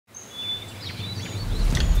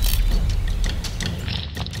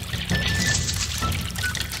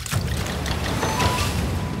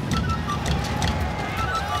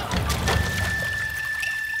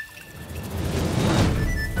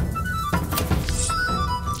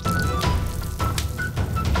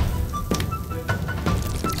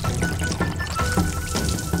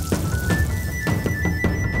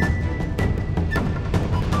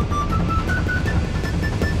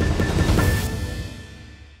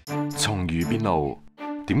松魚邊爐，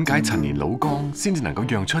點解陳年老缸先至能夠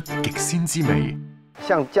釀出極鮮之味？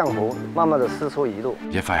像漿糊慢慢地釋出一路。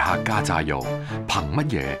一塊客家炸肉，憑乜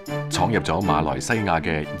嘢闖入咗馬來西亞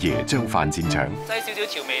嘅椰漿飯戰場？擠少少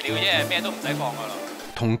調味料啫，咩都唔使放噶啦。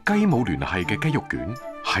同雞冇聯繫嘅雞肉卷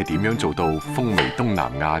係點樣做到風味東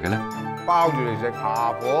南亞嘅呢？包住嚟食，下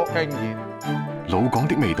火輕熱。老廣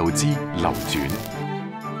的味道之流轉。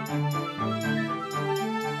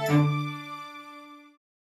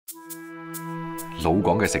老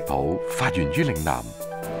廣嘅食譜發源於嶺南，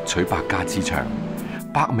取百家之長，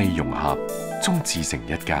百味融合，終自成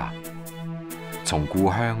一家。從故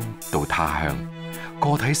鄉到他鄉，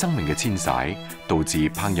個體生命嘅遷徙，導致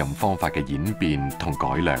烹飪方法嘅演變同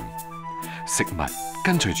改良。食物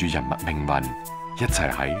跟隨住人物命運，一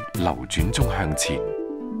齊喺流轉中向前。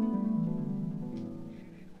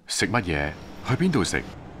食乜嘢？去邊度食？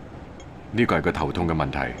呢個係個頭痛嘅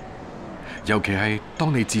問題。尤其係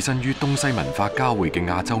當你置身於東西文化交匯嘅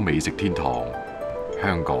亞洲美食天堂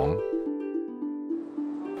香港。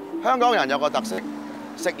香港人有個特色，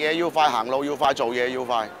食嘢要快，行路要快，做嘢要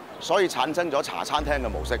快，所以產生咗茶餐廳嘅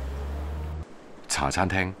模式。茶餐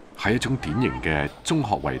廳係一種典型嘅中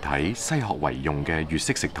學為體、西學為用嘅粵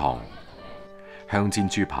式食堂。香煎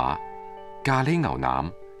豬扒、咖喱牛腩、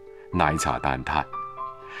奶茶蛋撻，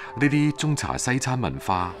呢啲中茶西餐文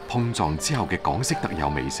化碰撞之後嘅港式特有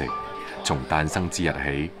美食，從誕生之日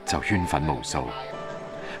起就圈粉無數，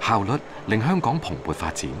效率令香港蓬勃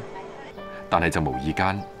發展，但係就無意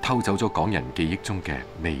間偷走咗港人記憶中嘅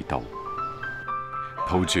味道。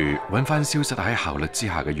抱住揾翻消失喺效率之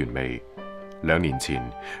下嘅原味，2年前，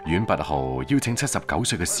阮拔豪邀請79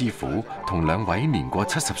歲嘅師傅同2位年過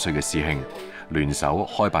70歲嘅師兄聯手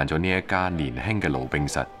開辦咗呢一家年輕嘅老冰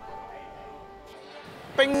室。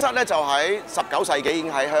冰室咧就喺19世紀已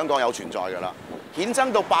經喺香港有存在㗎啦。衍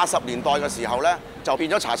生到80年代嘅時候咧，就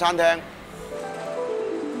變咗茶餐廳。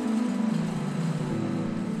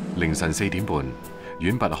凌晨4點半，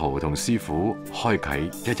阮拔豪同師傅開啟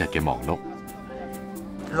一日嘅忙碌。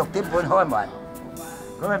6點半開門，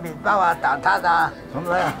咁啊麵包啊、蛋撻啊，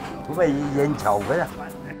咁咧，咁咪應酬嘅啦。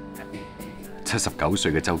79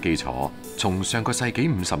歲嘅周基楚，從上個世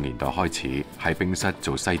紀50年代開始喺冰室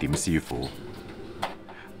做西點師傅。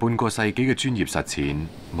半個世紀嘅專業實踐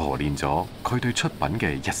磨練咗佢對出品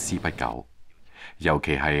嘅一絲不苟，尤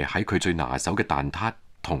其係喺佢最拿手嘅蛋撻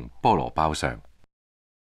同菠蘿包上。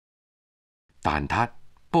蛋撻、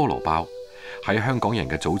菠蘿包喺香港人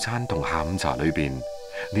嘅早餐同下午茶裏邊，呢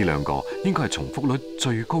2個應該係重複率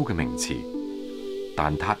最高嘅名詞。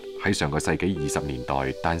蛋撻喺上個世紀20年代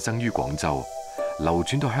誕生於廣州，流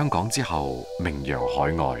轉到香港之後名揚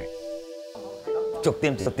海外。逐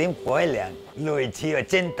點改良，類似係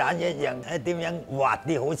蒸蛋一樣，睇點樣滑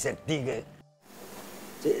啲好食啲嘅。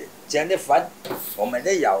整啲粉，我們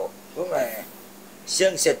啲油咁咪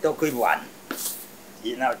相食到佢勻，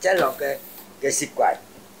然後擠落嘅雪櫃。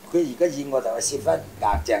佢如果要我就切翻硬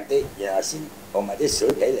淨啲，然後先放埋啲水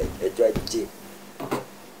皮嚟再煎。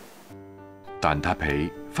蛋撻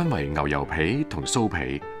皮分為牛油皮同酥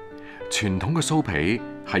皮。傳統嘅酥皮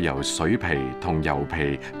係由水皮同油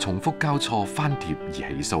皮重複交錯翻貼而起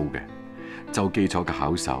酥嘅。周基楚嘅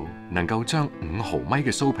巧手能夠將5毫米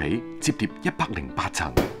嘅酥皮摺疊108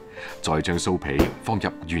層，再將酥皮放入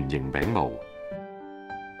圓形餅模，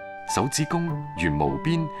手指公沿毛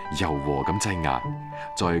邊柔和咁擠壓，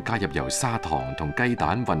再加入由砂糖同雞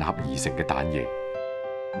蛋混合而成嘅蛋液。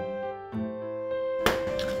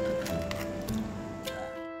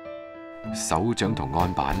手掌同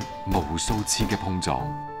案板無數次嘅碰撞，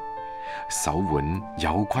手腕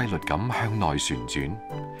有規律咁向內旋轉。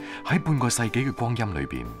喺半個世紀嘅光陰裏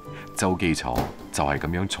邊，周基楚就係咁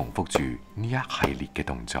樣重複住呢一系列嘅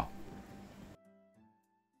動作。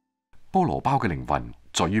菠蘿包嘅靈魂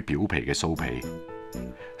在於表皮嘅酥皮，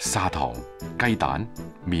砂糖、雞蛋、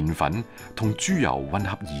麵粉同豬油混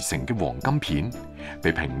合而成嘅黃金片，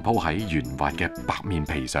被平鋪喺圓滑嘅白面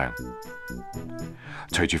皮上。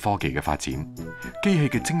隨住科技嘅發展，機器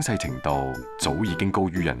嘅精細程度早已經高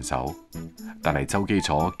於人手，但係周基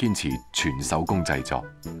楚堅持全手工製作。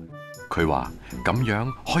佢話咁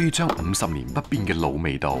樣可以將50年不變嘅老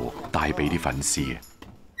味道帶俾啲粉絲。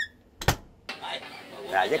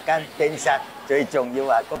嗱，一間冰室最重要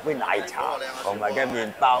係嗰杯奶茶同埋嘅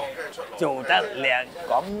麵包做得靚，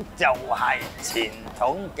咁就係傳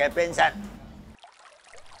統嘅冰室。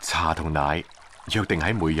茶同奶約定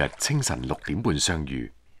喺每日清晨6點半相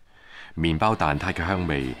遇，麵包蛋撻嘅香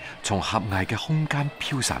味從狹隘嘅空間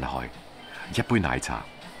飄散開。一杯奶茶，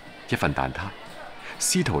一份蛋撻，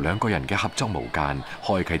師徒2個人嘅合作無間，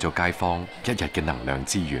開啟咗街坊一日嘅能量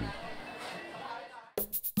資源。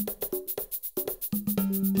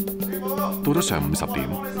到咗上午10點，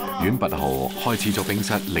阮拔豪開始咗冰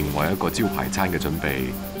室另外一個招牌餐嘅準備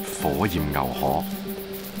——火焰牛河。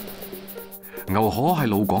牛河係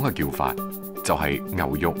老廣嘅叫法，就係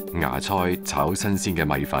牛肉、芽菜炒新鮮嘅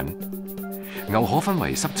米粉。牛河分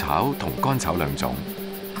為濕炒同乾炒兩種。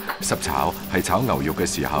濕炒係炒牛肉嘅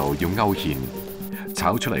時候要勾芡，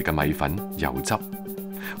炒出嚟嘅米粉有汁；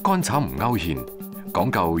乾炒唔勾芡，講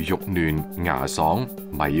究肉嫩芽爽，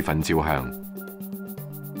米粉焦香。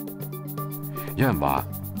有人話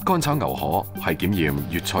乾炒牛河係檢驗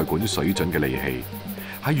粵菜館水準嘅利器。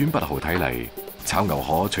喺阮拔豪睇嚟，炒牛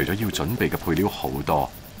河除咗要準備嘅配料好多，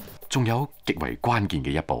仲有極為關鍵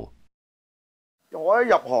嘅一步。我一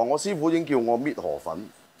入行，我師傅已經叫我搣河粉。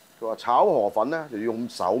佢話炒河粉咧就要用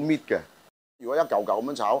手搣嘅。如果一嚿嚿咁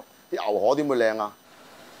樣炒，啲牛河點會靚啊？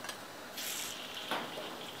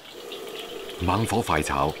猛火快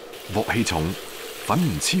炒，鑊氣重，粉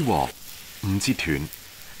唔黐鑊，唔折斷，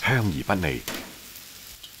香而不膩。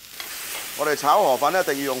我哋炒河粉一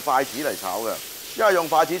定要用筷子嚟炒嘅，因為用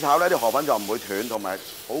筷子炒咧，啲河粉就唔會斷，同埋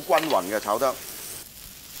好均勻嘅炒得。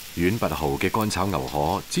阮拔豪嘅乾炒牛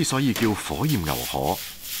河之所以叫火焰牛河，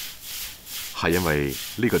係因為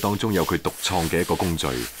呢個當中有佢獨創嘅一個工序，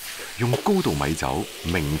用高度米酒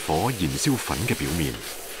明火燃燒粉嘅表面。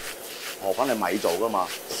河粉係米做噶嘛，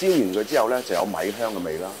燒完佢之後咧就有米香嘅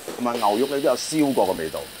味啦，同埋牛肉咧都有燒過嘅味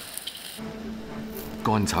道。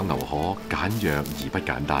乾炒牛河簡約而不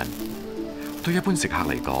簡單，對一般食客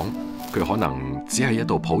嚟講，佢可能只係一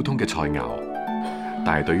道普通嘅菜肴，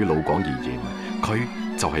但係對於老廣而言，佢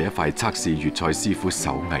就係一塊測試粵菜師傅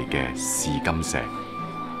手藝嘅試金石。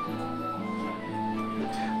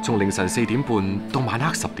從凌晨4點半到晚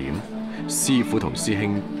黑10點，師傅同師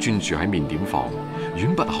兄專注喺麵點房，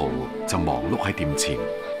阮拔豪就忙碌喺店前。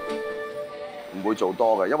唔會做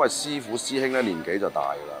多嘅，因為師傅師兄咧年紀就大㗎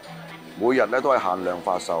啦，每日咧都係限量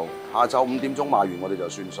發售，下晝5點鐘賣完我哋就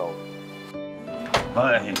算數。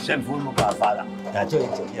唉，辛苦冇辦法啦，但係中意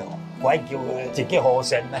做呢行，鬼叫佢自己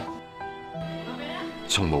學成咩？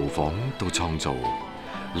從模仿到創造，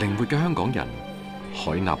靈活嘅香港人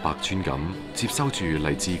海納百川咁接收住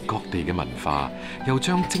嚟自各地嘅文化，又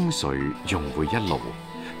將精髓融匯一爐，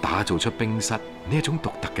打造出冰室呢一種獨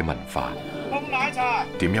特嘅文化。凍奶茶，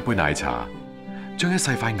點一杯奶茶，將一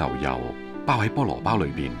細塊牛油包喺菠蘿包裏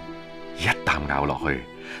邊，一啖咬落去，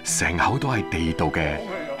成口都係地道嘅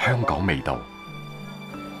香港味道。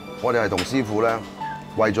我哋係同師傅咧，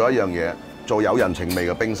為咗一樣嘢，做有人情味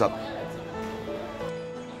嘅冰室。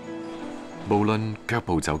無論腳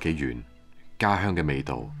步走幾遠，家鄉嘅味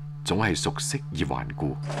道總係熟悉而頑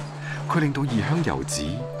固。佢令到異鄉遊子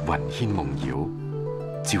魂牽夢繞，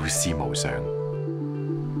朝思暮想。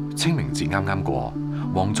清明節啱啱過，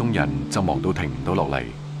黃種人就忙到停唔到落嚟。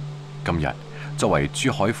今日作為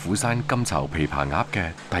珠海虎山金巢琵琶鴨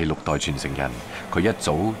嘅第6代傳承人，佢一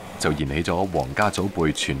早就燃起咗皇家祖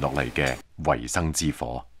輩傳落嚟嘅維生之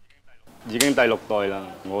火。已經第6代啦，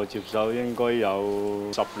我接手應該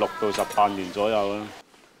有16到18年左右啦。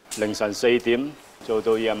凌晨4點做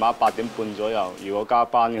到夜晚8點半左右，如果加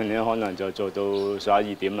班嘅呢，可能就做到11、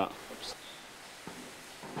2點啦。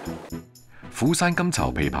虎山金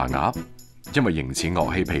巢琵琶鴨因為形似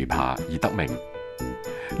樂器琵琶而得名。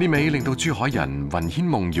呢味令到珠海人魂牽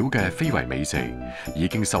夢繞嘅非遺美食，已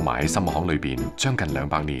經收埋喺心巷裏邊將近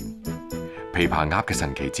200年。琵琶鴨嘅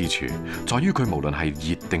神奇之處，在於佢無論係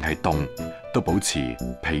熱定係凍，都保持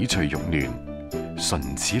皮脆肉嫩、唇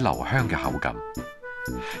齒留香嘅口感。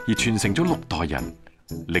而傳承咗6代人，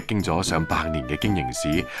歷經咗上百年嘅經營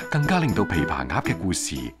史，更加令到琵琶鴨嘅故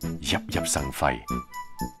事熠熠生輝。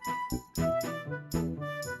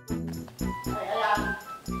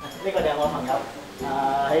呢個就係我朋友，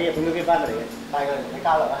喺日本嗰邊翻嚟嘅，帶佢嚟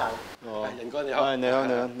交流一下。哦，仁哥你好，你好，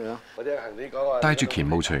你好，你好。嗰啲行李講帶住乾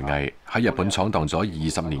務廚藝喺日本闖蕩咗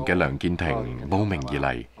20年嘅梁建庭慕名而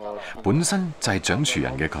嚟，本身就係掌廚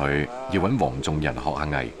人嘅佢，要揾黃種人學下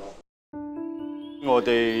藝。我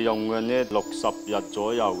哋用嘅呢60日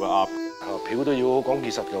左右嘅鴨，漂都要好講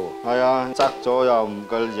結實嘅喎。係啊，側咗又唔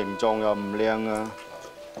個形狀又唔靚啊。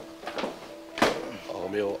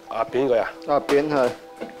我要壓扁佢啊！壓扁係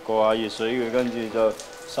過下熱水佢，跟住就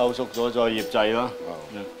收縮咗再醃製啦。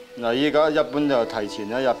嗱，依家一般就提前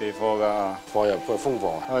1日備貨㗎，放入去封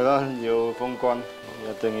房啊！係啦，要封乾，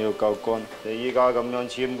一定要夠乾。你依家咁樣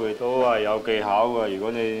纖焙都係有技巧㗎，如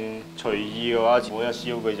果你隨意嘅話，我一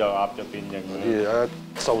燒佢就鴨就變形㗎啦。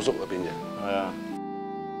一收縮就變形。係啊。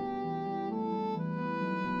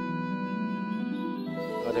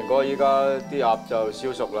阿庭哥，依家啲鴨就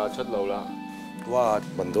燒熟啦，出爐啦。哇！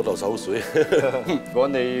聞到流手水。如果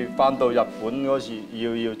你翻到日本嗰時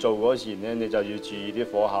要做嗰時咧，你就要注意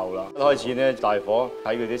啲火候啦。一開始咧大火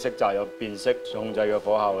睇佢啲色澤有變色，控制個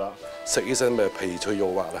火候啦。食起身咪皮脆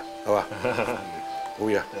肉滑啦，係嘛？好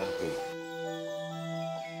嘢。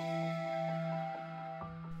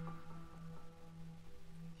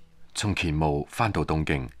從乾務翻到東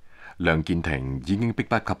京，梁建庭已經迫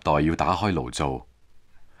不及待要打開爐灶。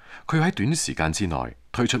佢喺短時間之內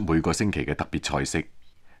推出每個星期嘅特別菜式，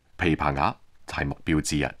琵琶鴨係目標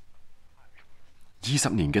之一。20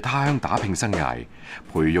年嘅他鄉打拼生涯，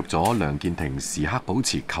培育咗梁建庭時刻保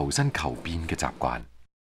持求新求變嘅習慣。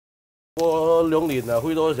我2年啊，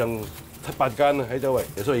去到成7、8間喺周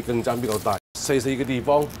圍，所以競爭比較大。細嘅地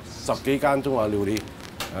方10幾間中華料理，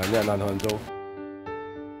日南韓做。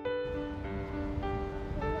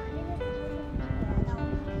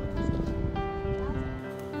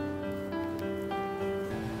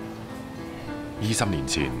20年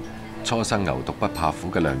前，初生牛犢不怕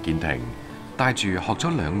苦嘅梁建庭，帶住學咗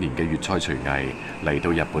2年嘅粵菜廚藝嚟到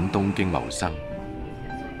日本東京謀生。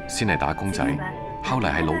先係打工仔，後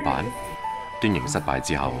嚟係老闆。經營失敗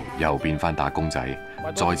之後，又變返打工仔，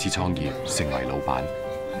再次創業成為老闆。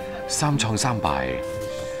3創3敗，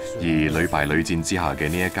而屢敗屢戰之下嘅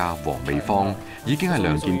呢一家黃味坊，已經係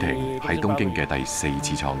梁建庭喺東京嘅第4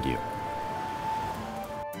次創業。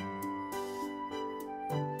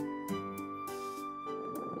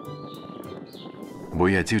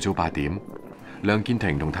每日朝早8點，梁建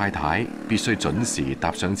庭同太太必須準時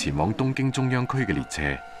搭上前往東京中央區嘅列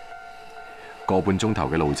車，個半鐘頭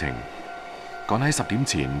嘅路程，趕喺10點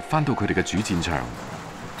前返到佢哋嘅主戰場，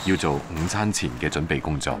要做午餐前嘅準備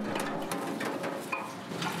工作。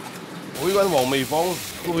我呢間黃味坊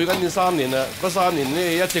都去緊3年啦，嗰3年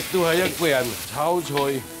咧一直都係一個人炒菜、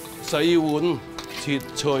洗碗、切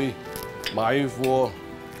菜、買貨，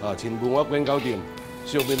全部我一個人搞掂。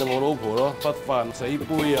上邊就我老婆咯，執飯、洗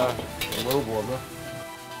杯啊，我老婆咯。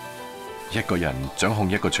一個人掌控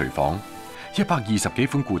一個廚房，120幾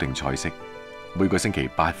款固定菜式，每個星期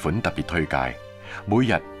8款特別推介，每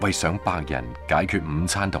日為上百人解決午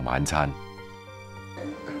餐同晚餐。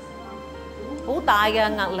好大嘅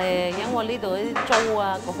壓力，因為呢度啲租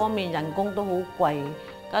啊各方面人工都好貴，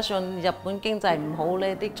加上日本經濟唔好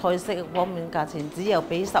咧，啲菜式方面價錢只有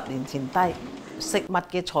比10年前低。食物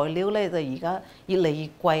嘅材料咧就而家越嚟越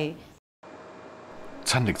貴。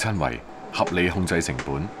親力親為，合理控制成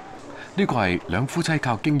本，呢個係兩夫妻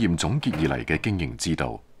靠經驗總結而嚟嘅經營之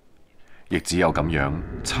道。亦只有咁樣，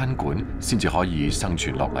餐館先至可以生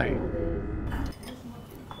存落嚟。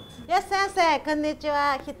先生，こんにち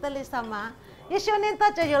は、一人様。一緒にど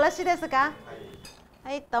うぞよろしいですか？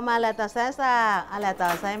はい、どうもありがとう先生、ありがとう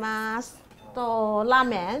ございます。とラー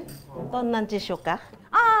メン、どんなんでしょうか？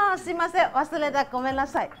すいません、忘れた、ごめんな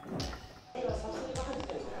さい。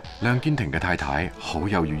梁建庭嘅太太好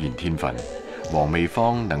有語言天分，黃味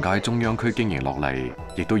坊能夠喺中央區經營落嚟，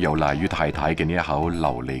亦都有賴於太太嘅呢一口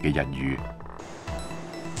流利嘅日語。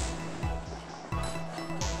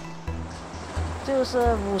就是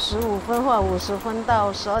55分或50分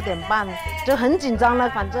到12點半，就很緊張了。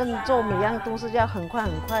反正做每樣東西要很快，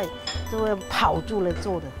就會跑住嚟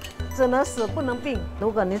做的，只能死不能病。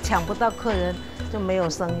如果你搶不到客人，就沒有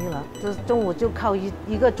生意了。就中午就靠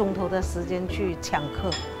一個鐘頭的時間去搶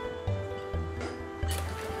客。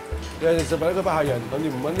有陣時揾個客人，你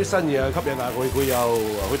唔揾啲新嘢吸引下佢又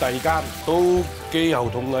去第2間，都幾頭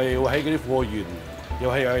痛啊！要喺嗰啲貨源，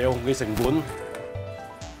又係有嘅成本。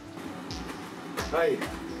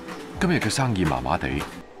今日嘅生意麻麻地，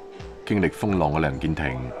經歷風浪嘅梁建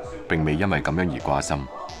庭並未因為咁樣而掛心。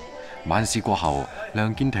晚市過後，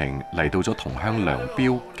梁建庭嚟到咗同鄉梁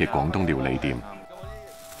彪嘅廣東料理店。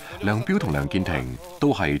梁彪同梁建庭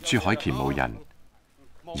都係珠海乾務人。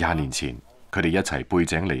20年前，佢哋一齊背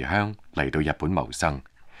井離鄉嚟到日本謀生。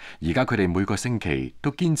而家佢哋每個星期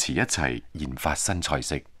都堅持一齊研發新菜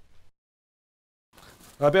式。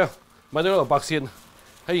阿彪，買咗條白線，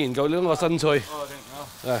喺研究呢個新菜。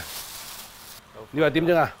你話點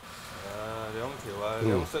整啊？2條啊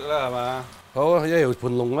，2色啦，係嘛？好，一條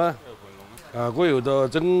盤龍啦。嗰條就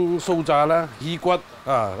整酥炸啦，耳骨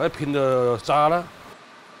一片就炸啦。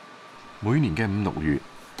每年嘅5、6月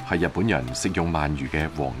係日本人食用鰻魚嘅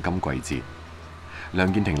黃金季節。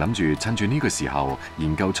梁建庭諗住趁住呢個時候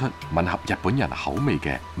研究出吻合日本人口味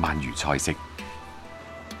嘅鰻魚菜式。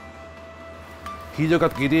起咗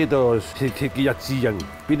吉幾啲就切幾日之人，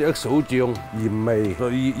俾啲手醬、鹽味，去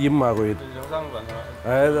醃下佢。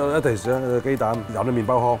一提上雞蛋，有啲麵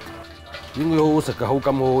包糠，應該好好食嘅，口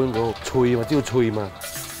感好好，應該脆嘛，知道脆嘛。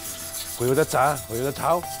佢有得炸，佢有得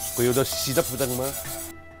炒，佢有得試得腐得嘛。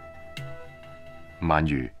鰻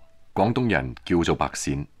魚廣東人叫做白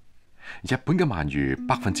鱔。日本嘅鰻魚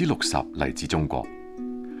60%嚟自中國。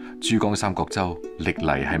珠江三角洲歷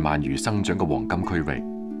嚟係鰻魚生長嘅黃金區域，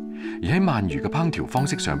而喺鰻魚嘅烹調方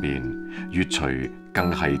式上邊，粵廚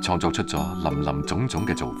更係創作出咗林林種種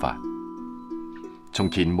嘅做法。從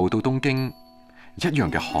乾務到東京，一樣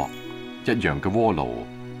嘅殼，一樣嘅鍋爐，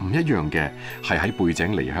唔一樣嘅係喺背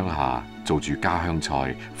井離鄉下做住家鄉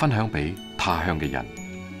菜，分享俾他鄉嘅人。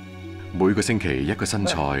每個星期一個新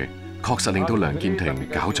菜，確實令到梁建庭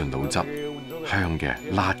絞盡腦汁，香嘅、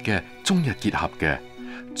辣嘅、中日結合嘅。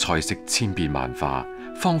菜式千變萬化，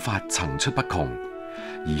方法層出不窮，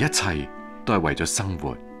而一切都係為咗生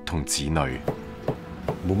活同子女。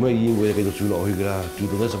冇咩意會繼續煮落去㗎啦，煮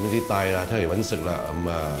到都十幾大啦，出嚟揾食啦，咁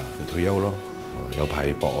啊就退休咯。有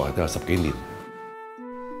排搏啊，都有10幾年。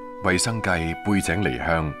為生計背井離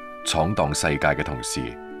鄉，闖蕩世界嘅同時，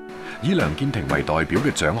以梁建庭為代表嘅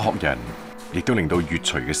蔣學仁，亦都令到粵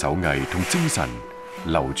廚嘅手藝同精神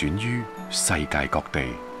流轉於世界各地。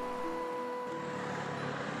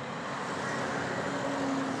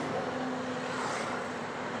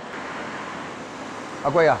阿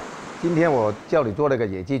貴啊，今天我叫你做那個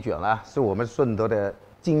野雞卷啦，是我們順德的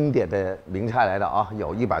經典的名菜來的啊，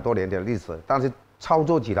有100多年的歷史，但是操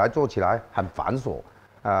作起來做起來很繁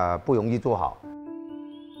瑣，不容易做好。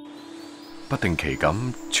不定期咁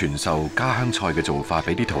傳授家鄉菜嘅做法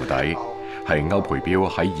俾啲徒弟，係歐培彪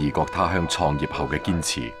喺異國他鄉創業後嘅堅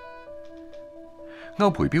持。歐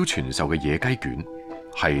培彪傳授嘅野雞卷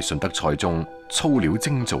係順德菜中粗料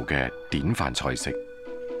精做嘅典範菜式。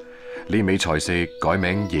呢味菜式改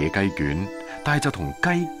名野雞卷，但係就同雞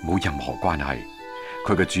冇任何關係。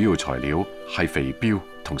佢嘅主要材料係肥膘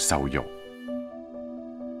同瘦肉。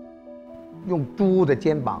用豬的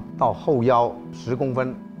肩膀到後腰10公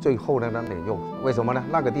分最厚的那點肉，為什麼呢？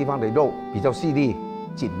那個地方的肉比較細膩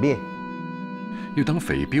緊密。要等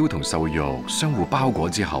肥膘同瘦肉相互包裹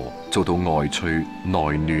之後，做到外脆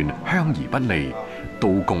內嫩、香而不膩。刀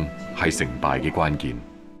工係成敗嘅關鍵。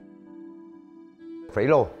肥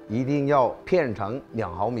肉一定要片成2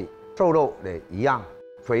毫米，瘦肉也一樣。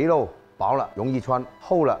肥肉薄了容易穿，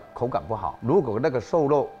厚了口感不好。如果那個瘦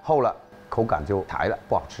肉厚了，口感就柴了，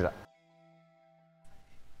不好吃了。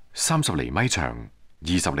30厘米長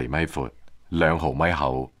，20厘米闊，2毫米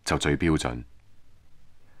厚就最標準。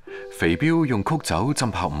肥膘用曲酒浸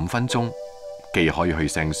泡5分鐘，既可以去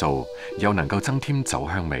腥素，又能夠增添酒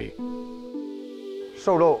香味。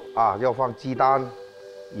瘦肉啊，要放雞蛋、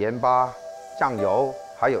鹽巴、醬油，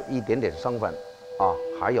還有一點點生粉，啊，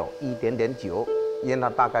還有一點點酒，醃它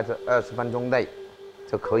大概是20分鐘內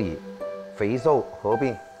就可以肥瘦合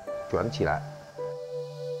併捲起來。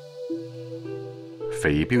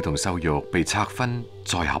肥膘同瘦肉被拆分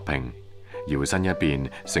再合併，搖身一變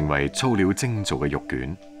成為粗料精做嘅肉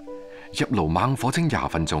卷，入爐猛火蒸20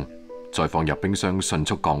分鐘，再放入冰箱迅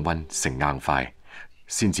速降溫成硬塊，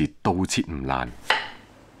先至刀切唔爛。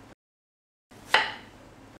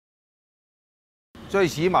最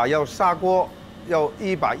起碼要砂鍋要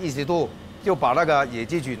110度，就把那個野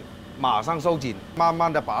雞卷馬上收緊，慢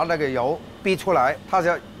慢的把那個油逼出來，它就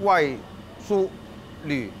外酥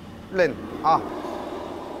裏嫩啊！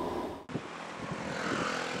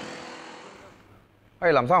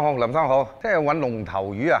林生好，聽日揾龍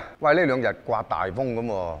頭魚啊！喂，呢2日刮大風咁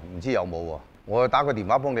喎，唔知有冇喎？我打個電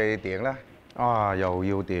話幫你訂啦。啊，又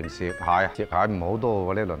要訂食蟹啊！食蟹唔好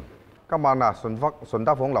多喎呢輪。今晚啊，順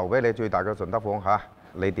德房留俾你最大嘅順德房嚇，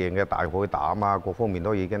你訂嘅大海膽啊，各方面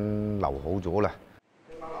都已經留好咗啦。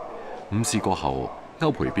午市過後，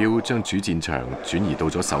歐培彪將主戰場轉移到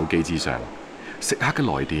咗手機之上，食客嘅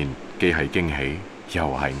來電既係驚喜，又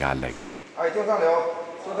係壓力。係張生你好，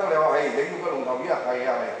張生你好，係你要個龍頭魚啊？係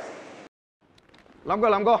啊係。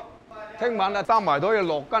林哥，聽晚啊擔埋袋要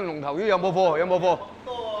6斤龍頭魚，有冇貨？有冇貨？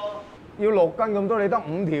要6斤咁多，你得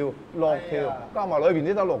5條，6條，加埋裏邊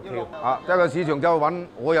先得6條。啊，即係個市場就揾，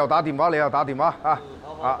我又打電話，你又打電話，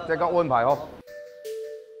啊，即刻安排好。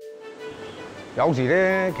有時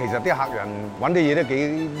咧，其實啲客人揾啲嘢都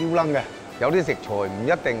幾撩楞嘅，有啲食材唔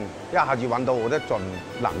一定一下子揾到，我都盡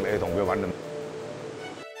能力去同佢揾。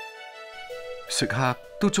食客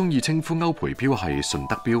都中意稱呼歐培彪係順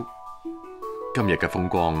德彪。今日嘅風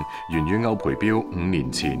光源於歐培彪5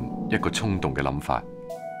年前一個衝動嘅諗法。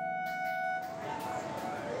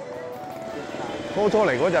初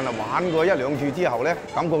嚟嗰陣啊，玩過1、2次之後咧，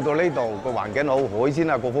感覺到呢度個環境好，海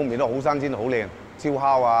鮮啊各方面都好新鮮好靚，燒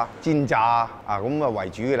烤啊、煎炸啊咁啊為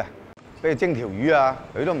主嘅啦。比如蒸條魚啊，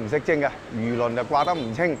佢都唔識蒸嘅，魚鱗就掛得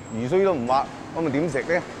唔清，魚鬚都唔滑，咁啊點食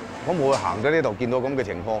咧？咁我行咗呢度見到咁嘅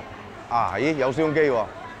情況，啊咦有商機喎！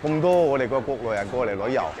咁多我哋個國內人過嚟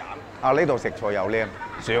旅遊，啊呢度食材又靚，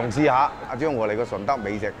嘗試下將我哋嘅順德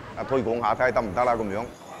美食推廣下，睇下得唔得啦咁樣。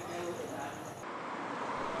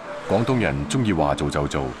廣東人中意話做就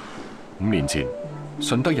做。5年前，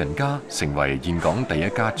順德人家成為現港第一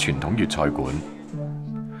家傳統粵菜館。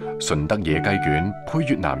順德野雞卷配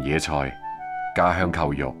越南野菜，家鄉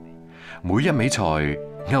扣肉，每一味菜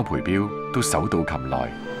歐培標都手到擒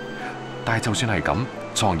來。但係就算係咁，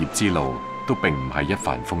創業之路都並唔係一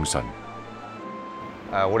帆風順。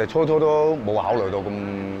我哋初都冇考慮到咁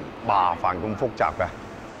麻煩、咁複雜嘅。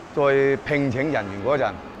再聘請人員嗰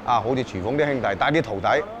陣，好似廚房啲兄弟帶啲徒弟，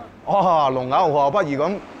龍咬河不如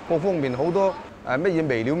咁，各方面好多乜嘢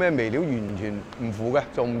味料咩味料完全唔符嘅，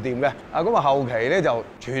做唔掂嘅。咁後期咧就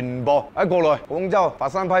全部喺國內廣州、佛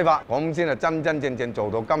山批發，咁先係真正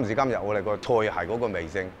做到今時今日我哋個菜係嗰個味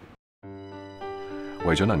性。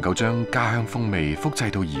為咗能夠將家鄉風味複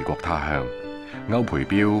製到異國他鄉，歐培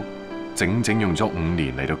標整用咗5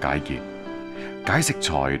年嚟到解結，解食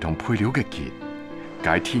材同配料嘅結，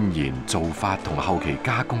解天然做法同後期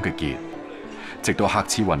加工嘅結，直到客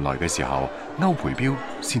似雲來嘅時候，歐培標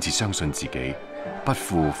先至相信自己不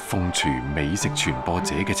負鳳廚美食傳播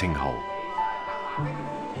者嘅稱號。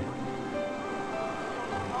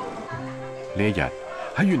呢一日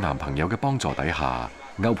喺越南朋友嘅幫助底下，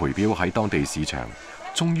歐培標喺當地市場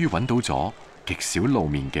終於揾到咗極少露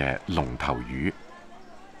面嘅龍頭魚。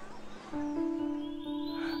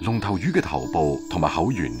龍頭魚嘅頭部同埋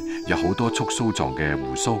口緣有好多束鬚狀嘅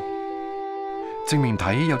鬍鬚，正面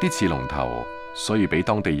睇有啲似龍頭，所以俾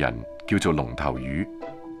當地人叫做龍頭魚。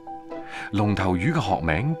龍頭魚嘅學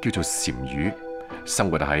名叫做鰻魚，生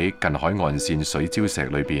活喺近海岸線水礁石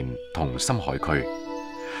裏邊同深海區，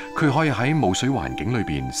佢可以喺冇水環境裏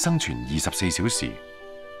邊生存24小時。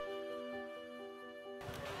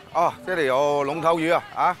這裡有龍頭魚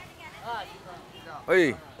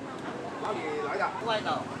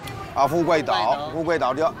富貴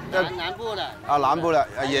島的，南部的。南部的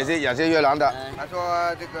也是越南的。他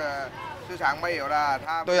說這個市場沒有了，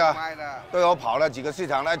他對啊賣的。對，我跑了幾個市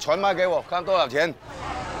場來全賣給我，看多少錢。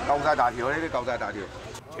夠晒大條呢啲，夠晒大條，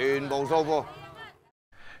全部收貨。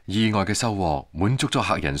意外嘅收穫滿足咗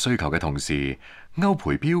客人需求嘅同時，歐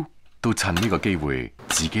培標都趁呢個機會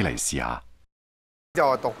自己嚟試下。就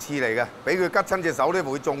係毒刺嚟嘅，俾佢吉親隻手咧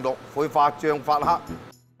會中毒，會發脹發黑。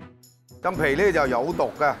咁皮咧就有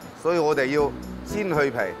毒嘅，所以我哋要先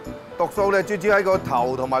去皮。毒素咧主要喺個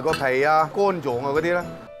頭同埋個皮啊、肝臟啊嗰啲咧。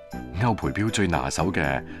歐培標最拿手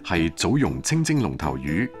嘅係早溶清蒸龍頭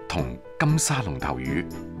魚同金沙龍頭魚。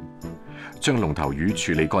將龍頭魚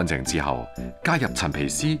處理乾淨之後，加入陳皮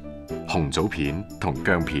絲、紅棗片同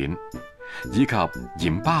薑片，以及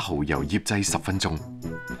鹽巴蠔油醃製10分鐘，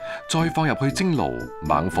再放入去蒸爐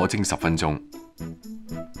猛火蒸10分鐘，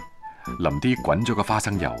淋啲滾咗嘅花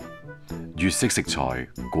生油。粵式食材，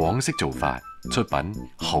廣式做法，出品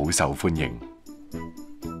好受歡迎。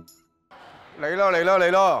嚟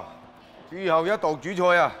咯！最後一道主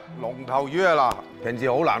菜啊，龍頭魚啊嗱，平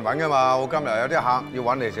時好難揾噶嘛，我今日有啲客要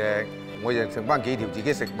揾嚟食，我就剩翻幾條自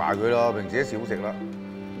己食埋佢咯，平時都少食啦。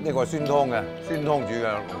呢個係酸湯煮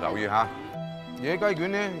嘅龍頭魚嚇。野雞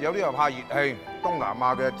卷咧，有啲又怕熱氣，東南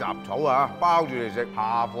亞嘅雜草啊，包住嚟食，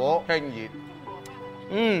下火輕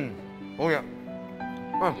熱。好嘢。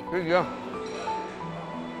記住啊！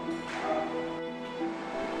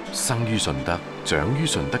生於順德、長於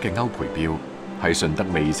順德嘅歐培標，係順德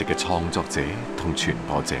美食嘅創作者同傳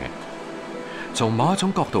播者。從某一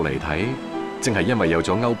種角度嚟睇，正係因為有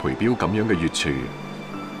咗歐培標咁樣嘅粵廚，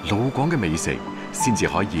老廣嘅美食先至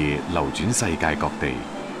可以流轉世界各地，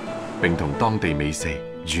並同當地美食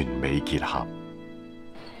完美結合。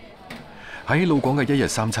喺老廣嘅1日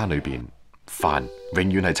3餐裏邊，飯永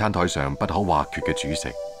遠係餐台上不可或缺嘅主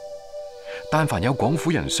食。但凡有廣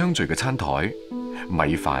府人相聚嘅餐台，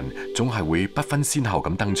米飯總係會不分先後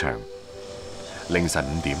咁登場。凌晨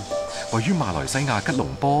5點，位於馬來西亞吉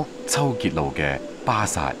隆坡秋傑路嘅巴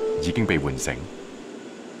薩已經被喚醒。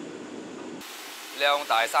2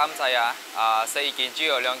大3細4件豬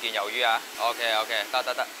肉2件魷魚啊。OK，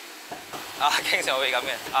 得。經常會咁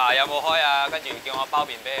嘅。有冇開啊？跟住叫我包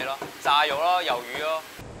便俾你咯，炸肉咯，魷魚咯。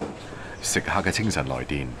食客嘅清晨來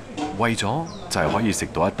電，為咗就係可以食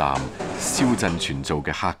到一啖燒鎮全做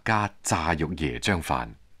嘅客家炸肉椰漿飯。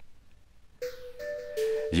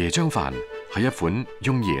椰漿飯係一款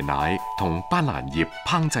用椰奶同班蘭葉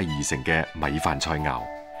烹製而成嘅米飯菜肴，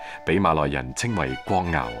俾馬來人稱為國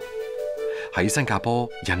肴。喺新加坡、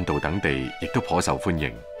印度等地亦都頗受歡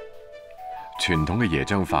迎。傳統嘅椰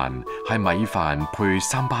漿飯係米飯配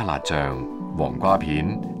3巴辣醬、黃瓜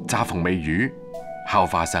片、炸鳳尾魚、烤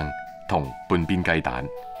花生同半邊雞蛋，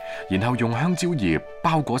然後用香蕉葉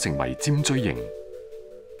包裹成為尖錐形。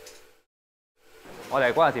我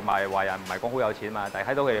哋嗰陣時賣華人唔係講好有錢嘛，但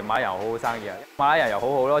係睇到佢哋馬來人好好生意啊，馬來人又好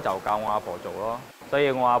好咯，就教我阿婆做咯，所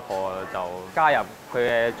以我阿婆就加入佢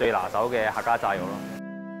嘅最拿手嘅客家炸肉咯。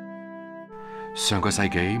上個世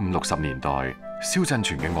紀50、60年代，蕭振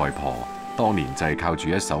全嘅外婆當年就係靠住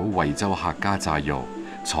一手惠州客家炸肉，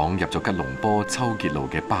闖入咗吉隆坡秋傑路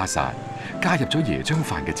嘅巴剎，加入咗椰漿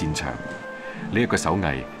飯嘅戰場。呢一個手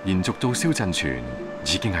藝延續到蕭振全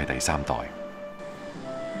已經係第3代。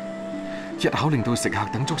一口令到食客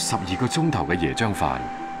等足12個鐘頭嘅椰漿飯，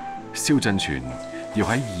蕭振全要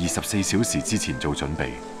喺24小時之前做準備。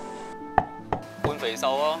半肥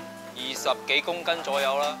瘦咯，20幾公斤左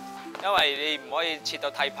右啦。因為你唔可以切到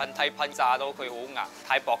太噴炸到佢好硬，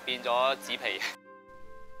太薄變咗紙皮。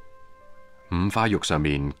五花肉上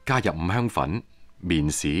面加入五香粉、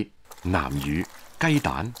麵豉、南乳、雞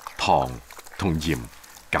蛋、糖同鹽，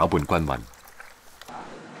攪拌均勻。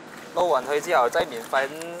撈勻佢之後，擠麵粉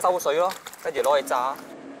收水咯，跟住攞去炸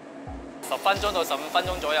，10分鐘到15分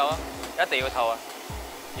鐘左右啊，一定要透啊！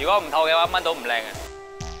如果唔透嘅話，炆到唔靚嘅。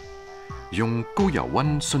用高油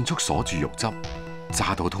溫迅速鎖住肉汁。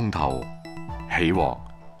炸到通透，起鑊，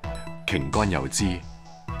擎乾油脂。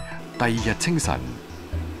第2日清晨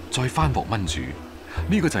再翻鑊炆煮，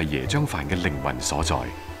呢個就係椰漿飯嘅靈魂所在。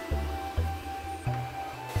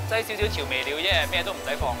擠少少調味料啫，咩都唔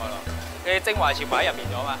使放噶啦。佢精華全部喺入面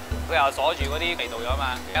咗嘛，佢又鎖住嗰啲味道咗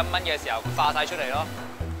嘛。一炆嘅時候化晒出嚟咯。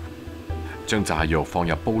將炸肉放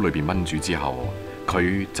入煲裏邊炆煮之後，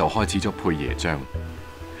佢就開始咗配椰漿。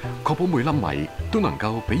確保每粒米都能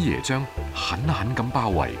夠俾椰漿狠狠咁包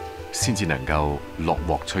圍，先至能夠落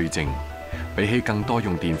鑊吹蒸。比起更多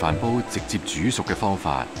用電飯煲直接煮熟嘅方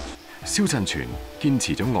法，蕭振全堅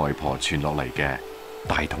持咗外婆傳落嚟嘅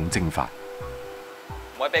大桶蒸法。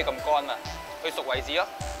唔可以俾咁乾啊，佢熟為止咯。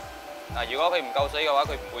嗱，如果佢唔夠水嘅話，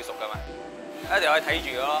佢唔會熟噶嘛。一定可以睇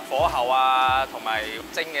住咯，火候啊，同埋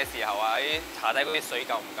蒸嘅時候啊，啲下底嗰啲水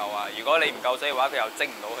夠唔夠啊？如果你唔夠水嘅話，佢又蒸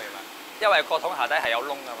唔到佢嘛。因為個桶下底係有窿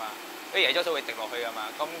噶嘛，啲椰漿水會滴落去噶嘛，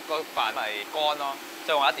咁個飯咪乾咯，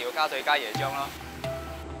所以我一定要加水加椰漿咯。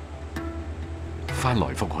翻來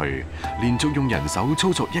覆去，連續用人手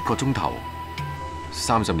操作1個鐘頭。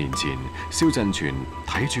30年前，蕭振全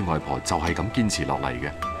睇住外婆就係咁堅持落嚟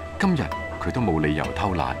嘅，今日佢都冇理由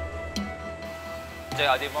偷懶。最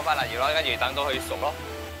後點放翻嚟熱咯，跟住等到佢熟咯。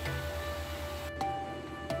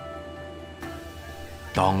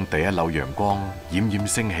當第一縷陽光冉冉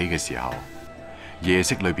升起嘅時候，夜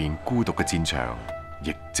色裏邊孤獨嘅戰場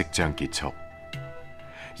亦即將結束。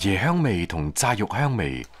椰香味同炸肉香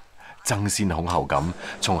味爭先恐後咁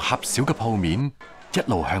從狹小嘅鋪面一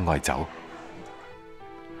路向外走。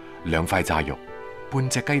2塊炸肉、半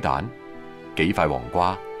隻雞蛋、幾塊黃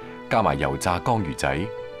瓜，加埋油炸江魚仔，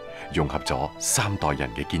融合咗3代人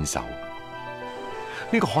嘅堅守。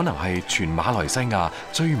呢個可能係全馬來西亞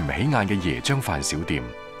最唔起眼嘅椰漿飯小店，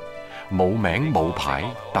冇名冇牌，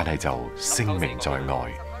但係就聲名在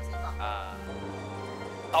外。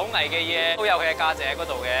手藝嘅嘢都有佢嘅價值喺嗰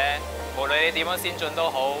度嘅，無論你點樣先進都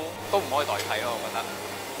好，都唔可以代替咯。我覺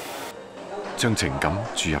得將情感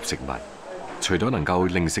注入食物，除咗能夠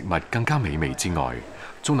令食物更加美味之外，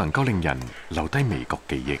仲能夠令人留低味覺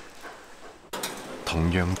記憶。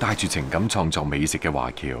同樣帶住情感創作美食嘅華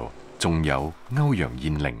僑，仲有歐陽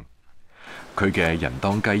燕玲，佢嘅人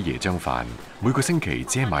當雞椰漿飯每個星期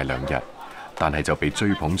只係賣2日，但係就被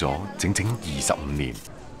追捧咗整整25年。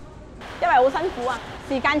因為好辛苦啊，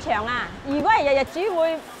時間長啊，如果係日日煮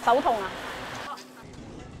會手痛啊。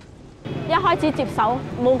一開始接手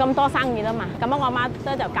冇咁多生意啦嘛，咁樣我媽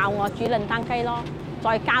咧就教我煮潤當雞咯，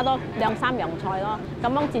再加多2、3樣菜咯，咁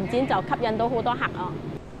樣漸漸就吸引到好多客啊。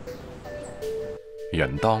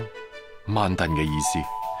人當慢燉嘅意思，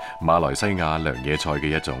馬來西亞涼野菜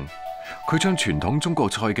嘅一種，佢將傳統中國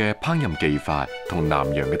菜嘅烹飪技法同南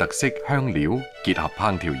洋嘅特色香料結合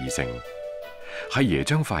烹調而成，係椰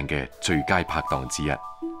漿飯嘅最佳拍檔之一。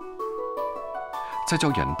製作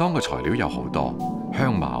人當嘅材料有好多，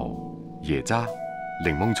香茅、椰渣、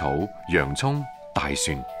檸檬草、洋葱、大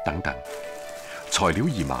蒜等等，材料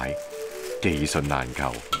易買，技術難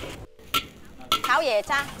求。炒椰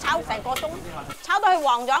渣炒成個鐘，炒到佢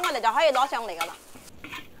黃咗，我哋就可以攞上嚟噶啦。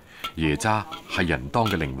椰渣係人當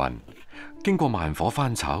嘅靈魂，經過慢火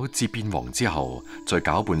翻炒至變黃之後，再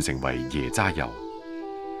攪拌成為椰渣油。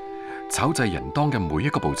炒製人當嘅每一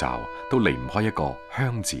個步驟都離唔開一個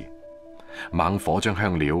香字。猛火將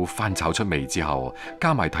香料翻炒出味之後，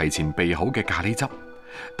加埋提前備好嘅咖喱汁，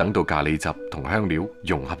等到咖喱汁同香料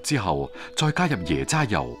融合之後，再加入椰渣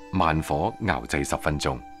油，慢火熬製10分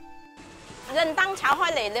鐘。潤燈炒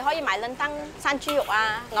開嚟，你可以買潤燈山豬肉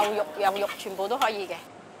啊、牛肉、羊肉，全部都可以嘅。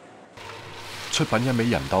出品一味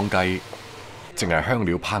人當雞，淨係香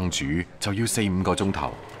料烹煮就要4、5個鐘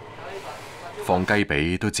頭，放雞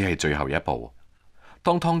髀都只係最後一步。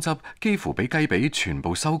當湯汁幾乎俾雞髀全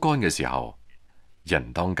部收乾嘅時候，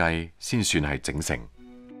人當雞先算係整成。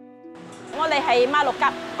我哋係馬六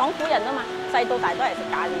甲廣府人啊嘛，細到大都係食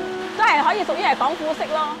咖喱，都係可以屬於係廣府式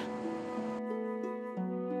咯。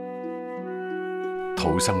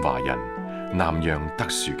土生華人，南洋特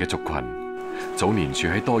殊嘅族群，早年處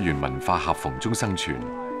喺多元文化夾縫中生存，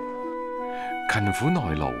勤苦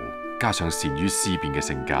耐勞，加上善於思辨嘅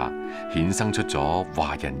性格，衍生出咗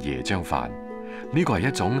華人椰漿飯。呢個係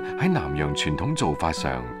一種喺南洋傳統做法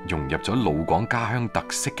上融入咗老廣家鄉特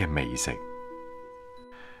色嘅美食。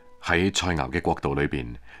喺菜肴嘅國度裏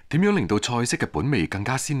邊，點樣令到菜式嘅本味更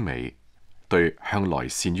加鮮美？對向來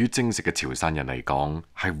善於精食嘅潮汕人嚟講，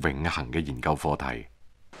係永恆嘅研究課題。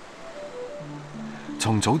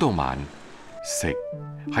從早到晚，食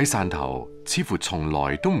喺汕頭似乎從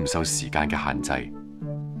來都唔受時間嘅限制。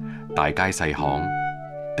大街細巷，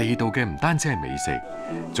地道嘅唔單止係美食，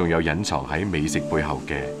仲有隱藏喺美食背後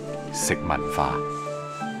嘅食文化。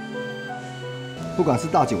不管是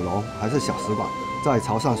大酒樓還是小食館，在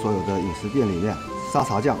潮汕所有的飲食店裡面，沙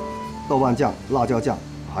茶醬、豆瓣醬、辣椒醬，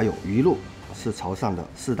還有魚露，是潮汕的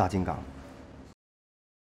4大金剛。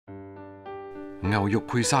牛肉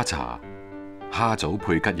配沙茶，蝦棗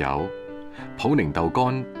配桔柚，普寧豆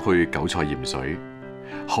乾配韭菜鹽水，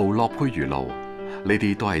蠔烙配魚露，呢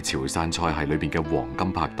啲都係潮汕菜系裏邊嘅黃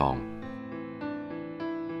金拍檔。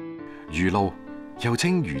魚露又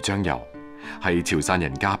稱魚醬油，係潮汕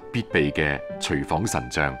人家必備嘅廚房神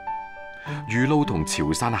醬。魚露同潮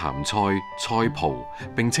汕鹹菜、菜脯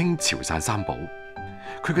並稱潮汕三寶。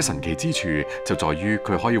佢嘅神奇之處就在於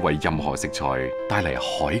佢可以為任何食材帶嚟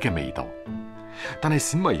海嘅味道。但係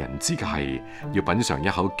鮮為人知嘅係，要品嚐一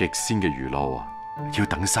口極鮮嘅魚露，要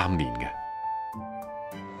等3年嘅。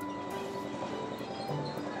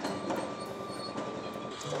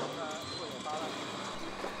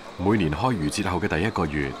每年開漁節後嘅第1個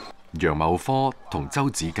月，楊茂科同周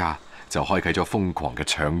子嘉就開啟咗瘋狂嘅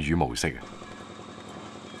搶魚模式。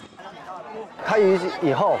開漁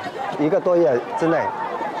以後1個多月之內，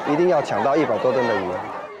一定要搶到100多噸的魚。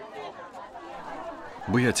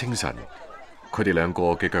每日清晨，佢哋兩個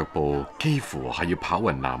嘅腳步幾乎係要跑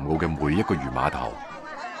勻南澳嘅每一個魚碼頭。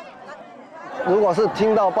如果是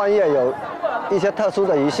聽到半夜有一些特殊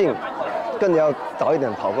的魚訊，更要早一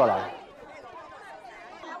點跑過來。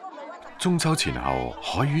中秋前後，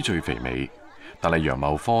海魚最肥美，但係楊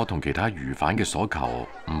茂科同其他魚販嘅所求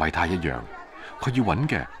唔係太一樣，佢要揾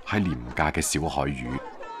嘅係廉價嘅小海魚。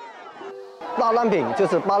大單品就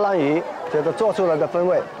是巴蘭魚，覺得做出來的風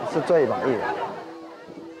味是最滿意的。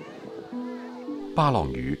巴浪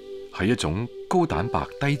魚係一種高蛋白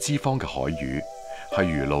低脂肪嘅海魚，係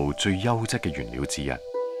魚露最優質嘅原料之一。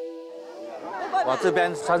哇，這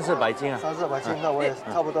邊3、400斤啊！3、400斤，那我也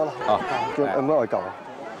差不多了。好，有冇外夠啊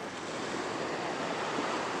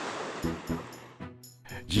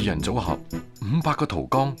？2人組合500個屠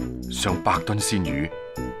缸，上100噸鮮魚，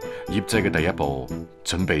醃製嘅第一步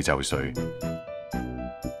準備就緒。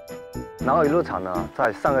南澳魚露廠呢，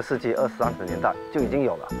在上個世紀20、30年代就已經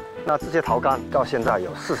有了。那這些陶缸到現在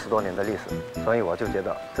有40多年的歷史，所以我就覺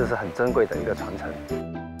得這是很珍貴的一個傳承。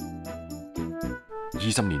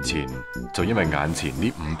20年前就因為眼前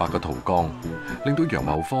呢500個屠缸，令到楊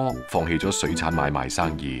茂科放棄咗水產買賣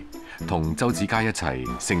生意，同周子嘉一齊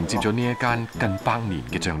承接咗呢一間近100年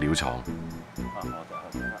嘅醬料廠。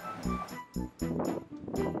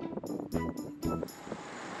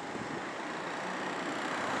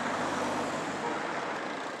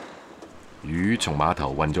魚從碼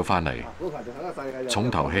頭運咗返嚟，重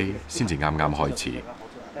頭戲先至啱啱開始。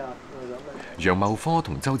楊茂科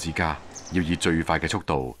同周子嘉要以最快嘅速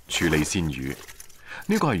度處理鮮魚，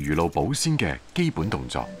呢個係魚露保鮮嘅基本動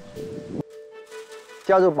作。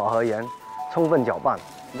加入飽和鹽，充分攪拌，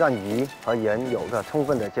讓魚和鹽有個充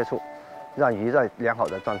分的接觸，讓魚在良好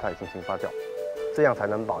的狀態進行發酵，這樣才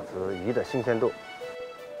能保持魚的新鮮度。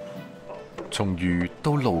從魚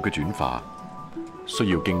到露嘅轉化，需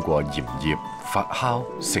要經過鹽醃、發酵、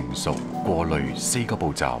成熟、過濾4個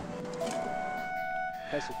步驟。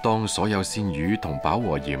當所有鮮魚同飽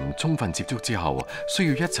和鹽充分接觸之後，需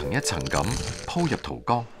要一層一層咁鋪入屠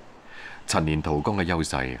缸。陳年屠缸嘅優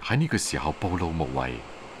勢喺呢個時候暴露無遺，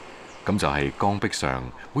咁就係缸壁上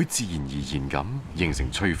會自然而然咁形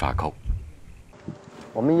成催化曲。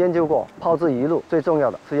我們研究過泡製魚露最重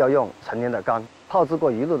要的是要用陳年的缸，泡製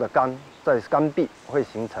過魚露的缸在缸壁會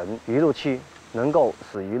形成魚露區，能夠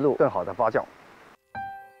使魚露更好的發酵。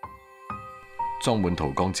裝滿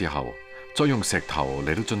屠缸之後，再用石頭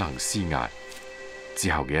嚟到進行施壓，之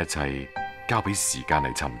後嘅一切交俾時間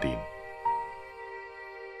嚟沉澱。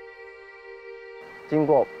经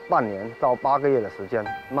过半年到8个月的时间，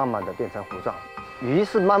慢慢的变成糊状。鱼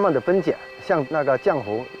是慢慢的分解，像那个浆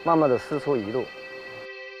糊，慢慢的释出魚露。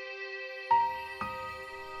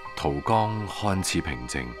桃江看似平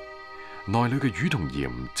靜，內裏嘅魚同鹽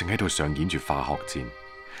正喺度上演住化學戰，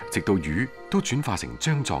直到魚都轉化成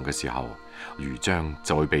漿狀嘅時候，魚漿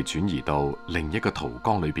就會被轉移到另一個桃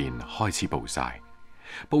江裏邊開始暴曬。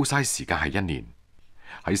暴曬時間係1年。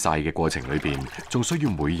喺曬嘅過程裏邊，仲需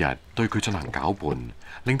要每日對佢進行攪拌，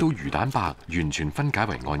令到魚蛋白完全分解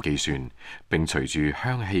為氨基酸，並隨住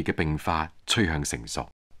香氣嘅並發趨向成熟。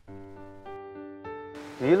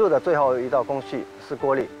魚露的最後一道工序是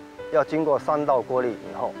過濾，要經過3道過濾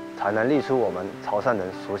以後，才能濾出我們潮汕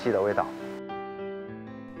人熟悉的味道。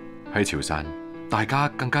喺潮汕，大家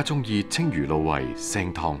更加中意稱魚露為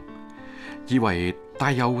腥湯，以為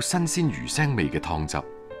帶有新鮮魚腥味嘅湯汁。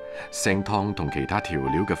腥湯同其他調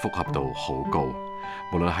料嘅複合度好高，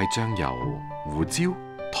無論係醬油、胡椒、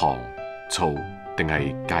糖、醋定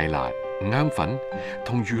係芥辣、五香粉，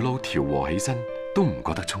同魚露調和起身都唔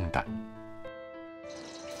覺得衝突。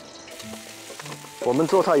我們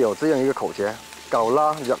做菜有這樣一個口訣：搞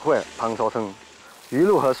辣入會湯抽湯，魚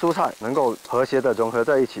露和蔬菜能夠和諧地融合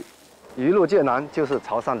在一起。魚露芥蘭就是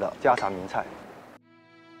潮汕的家常名菜。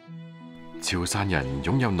潮汕人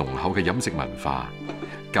擁有濃厚嘅飲食文化，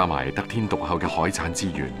加埋得天獨厚嘅海產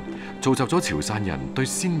資源，造就咗潮汕人對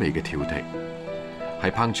鮮味嘅挑剔。喺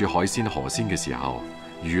烹煮海鮮河鮮嘅時候，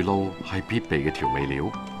魚露係必備嘅調味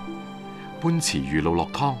料。半池魚露落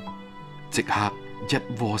湯，即刻一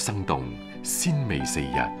鍋生動，鮮味4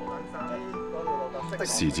日。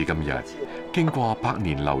時至今日，經過100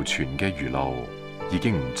年流傳嘅魚露，已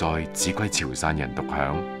經唔再只歸潮汕人獨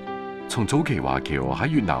享。從早期華僑喺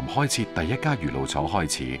越南開設第一家魚露廠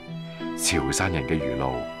開始，潮汕人嘅魚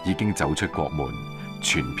露已經走出國門，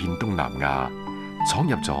傳遍東南亞，闖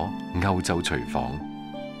入咗歐洲廚房。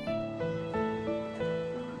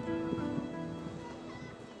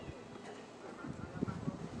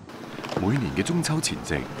每年嘅中秋前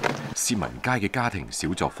夕，薛文佳嘅家庭小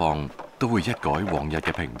作坊都會一改往日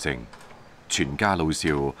嘅平靜，全家老少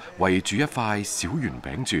圍住一塊小圓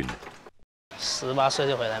餅轉。18歲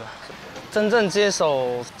就回來嘛，真正接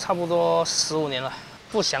手差不多15年了，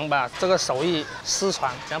不想把這個手藝失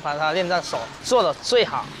傳，想把它練在手，做得最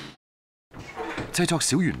好。製作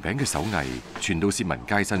小圓餅嘅手藝傳到薛文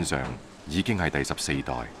佳身上，已經係第14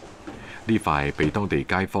代。呢塊被當地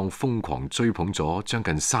街坊瘋狂追捧咗將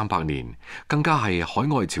近300年，更加係海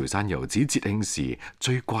外潮汕遊子節慶時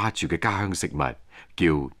最掛住嘅家鄉食物，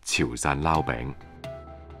叫潮汕撈餅。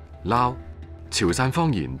撈，潮汕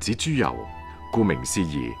方言指豬油。顧名思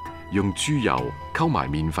義，用豬油溝埋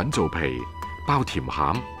麵粉做皮，包甜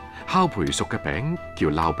餡，烤焙熟嘅餅叫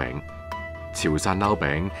撈餅。潮汕撈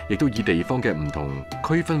餅亦都以地方嘅唔同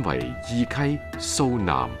區分為義溪、蘇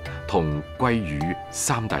南同桂嶼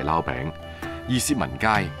3大撈餅，而薛文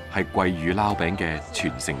佳係桂嶼撈餅嘅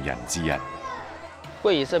傳承人之一。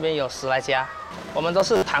桂嶼這邊有10來家，我們都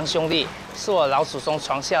是堂兄弟，是我老祖宗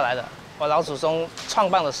傳下來的。我老祖宗創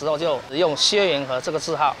辦的時候就用薛元和這個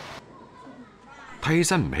字號。睇起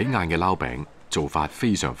身唔起眼嘅撈餅做法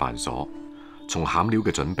非常繁瑣，從餡料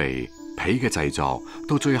嘅準備、皮嘅製作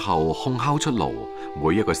到最後烘烤出爐，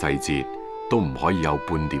每一個細節都唔可以有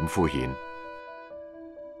半點敷衍。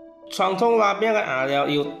傳統撈餅嘅顏料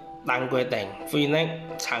要蛋龜丁、肥力、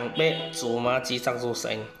橙白、芝麻紫色做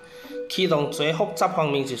成，其中最複雜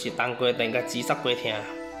方面就是蛋龜丁嘅紫色龜聽。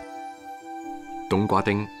冬瓜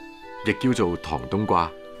丁亦叫做糖冬瓜，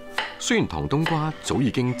雖然糖冬瓜早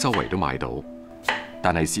已經周圍都買到。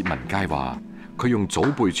但係薛文佳話，佢用祖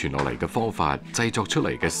輩傳落嚟嘅方法製作出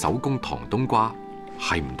嚟嘅手工糖冬瓜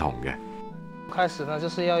係唔同嘅。開始呢，就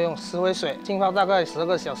是要用石灰水浸泡大概12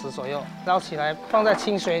個小時左右，撈起來放在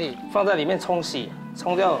清水裡，放在裡面沖洗，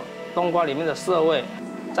沖掉冬瓜裡面的澀味，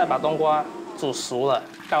再把冬瓜煮熟了，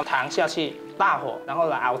倒糖下去，大火，然後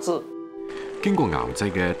來熬製。經過熬製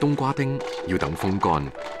嘅冬瓜丁要等風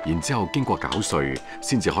乾，然之後經過攪碎，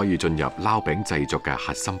先至可以進入撈餅製作嘅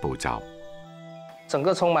核心步驟。整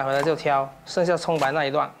個蔥買回來就挑，剩下蔥白那一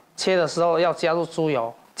段，切的時候要加入豬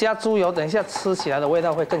油，加豬油，等一下吃起來的味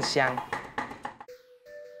道會更香。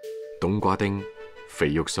冬瓜丁、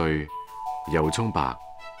肥肉碎、油蔥白、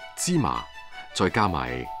芝麻，再加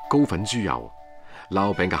埋高粉豬油，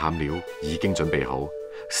撈餅嘅餡料已經準備好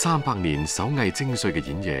，300年手藝精髓嘅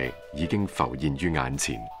演繹已經浮現於眼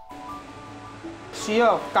前。需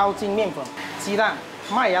要高筋麵粉、雞蛋、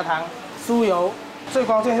麥芽糖、豬油。最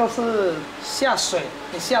關鍵就是下水，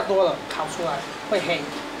你下多了烤出來會黑，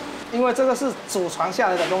因為這個是祖傳下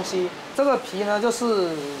來的東西。這個皮呢，就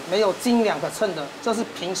是沒有斤兩可稱的，這是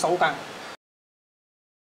憑手感。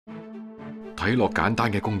睇落簡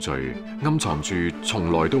單嘅工序，暗藏住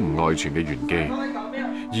從來都唔外傳嘅玄機。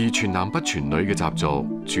而傳男不傳女嘅習俗，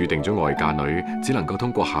注定咗外嫁女只能夠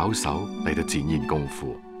通過巧手嚟到展現功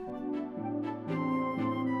夫。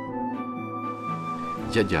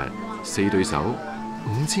一日4對手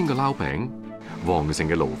，5000個撈餅，旺盛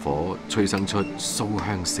嘅爐火催生出酥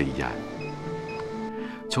香4日。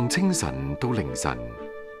從清晨到凌晨，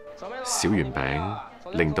小圓餅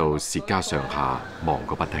令到薛家上下忙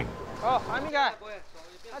個不停。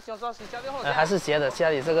还是觉得家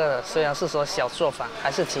里这个虽然是说小作坊，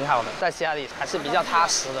还是挺好的，在家里还是比較踏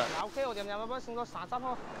實的。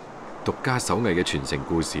獨家手藝嘅傳承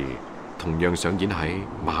故事，同樣上演喺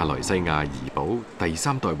馬來西亞怡保第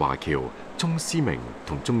3代華僑鐘思明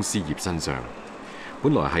同鐘思業身上。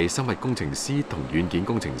本來係生物工程師同軟件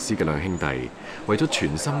工程師嘅兩兄弟，為咗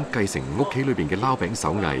全心繼承屋企裏邊嘅撈餅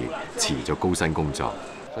手藝，辭咗高薪工作。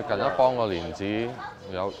最近一幫個蓮子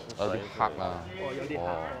有啲黑啦，盡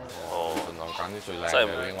量揀啲最靚嘅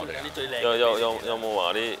俾我哋。有冇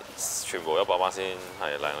話啲全部100%先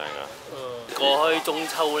係靚㗎？過去中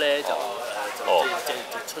秋咧就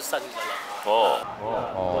出新㗎啦。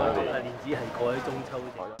蓮子係過去中秋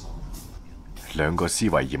啫。兩個思維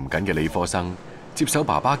嚴謹嘅理科生接手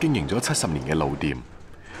爸爸經營咗70年嘅老店，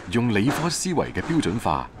用理科思維嘅標準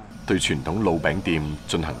化對傳統老餅店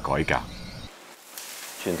進行改革。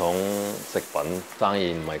傳統食品生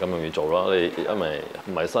意唔係咁容易做咯，你因為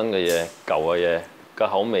唔係新嘅嘢，舊嘅嘢個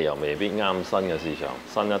口味又未必啱新嘅市場，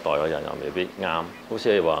新一代嘅人又未必啱。好似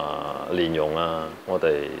係話蓮蓉啊，我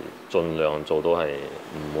哋盡量做到係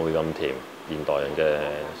唔會咁甜，現代人嘅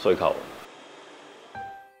需求。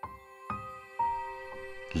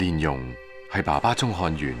蓮蓉係爸爸鐘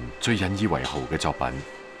漢元最引以為豪嘅作品。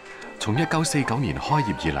從1949年開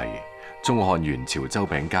業以嚟，鐘漢元潮州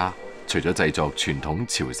餅家除咗製作傳統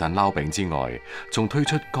潮汕撈餅之外，仲推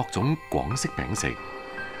出各種廣式餅食。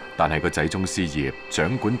但係個仔鐘思業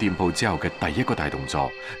掌管店鋪之後嘅第一個大動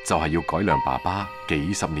作，就係要改良爸爸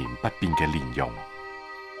幾十年不變嘅蓮蓉。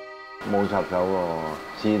冇插手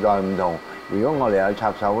喎，時代唔同。如果我哋有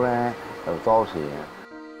插手咧，就多事啊。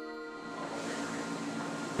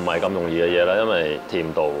唔係咁容易嘅嘢啦，因為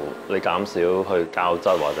甜度你減少去膠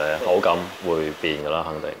質或者口感會變㗎啦，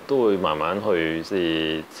肯定都會慢慢去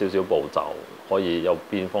試少少步驟，可以有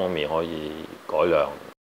邊方面可以改良。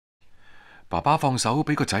爸爸放手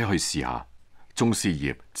俾個仔去試下，鐘思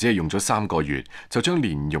業只係用咗3個月就將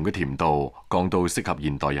蓮蓉嘅甜度降到適合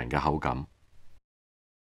現代人嘅口感。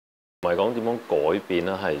唔係講點樣改變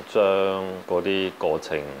啦，係將嗰啲過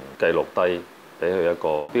程記錄低，俾佢一個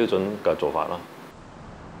標準嘅做法啦。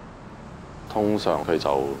通常佢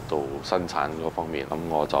就到生產嗰方面，咁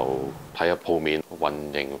我就睇下鋪面運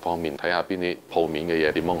營方面，睇下邊啲鋪面嘅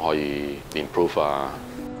嘢點樣可以 improve 啊。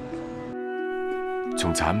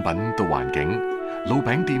從產品到環境，老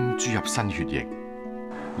餅店注入新血液。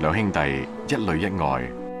兩兄弟一裏一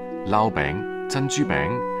外，撈餅、珍珠餅、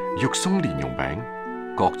肉鬆蓮蓉餅，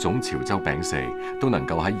各種潮州餅食都能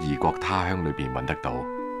夠喺異國他鄉裏邊揾得到。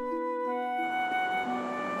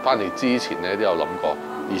翻嚟之前咧都有諗過，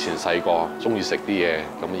以前細個中意食啲嘢，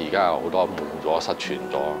咁而家有好多冇咗、失傳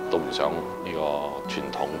咗，都唔想呢個傳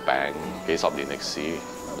統餅幾十年歷史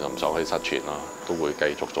又唔想去失傳啦，都會繼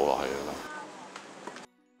續做落去啦。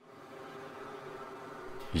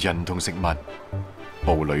人同食物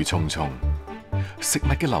步履匆匆，食物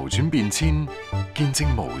嘅流轉變遷，見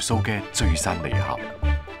證無數嘅聚散離合，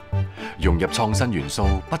融入創新元素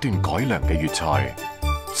不斷改良嘅粵菜。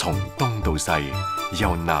從東到西，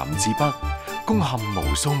由南至北，攻陷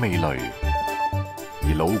無數味蕾。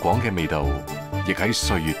而老廣嘅味道，亦喺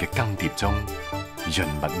歲月嘅更迭中，潤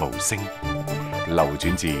物無聲，流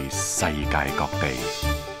轉至世界各地。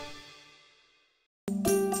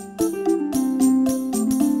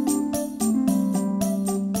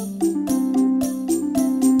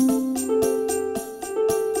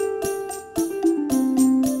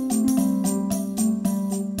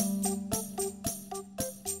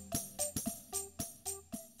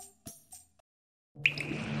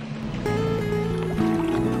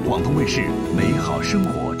广东卫视美好生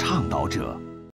活倡导者。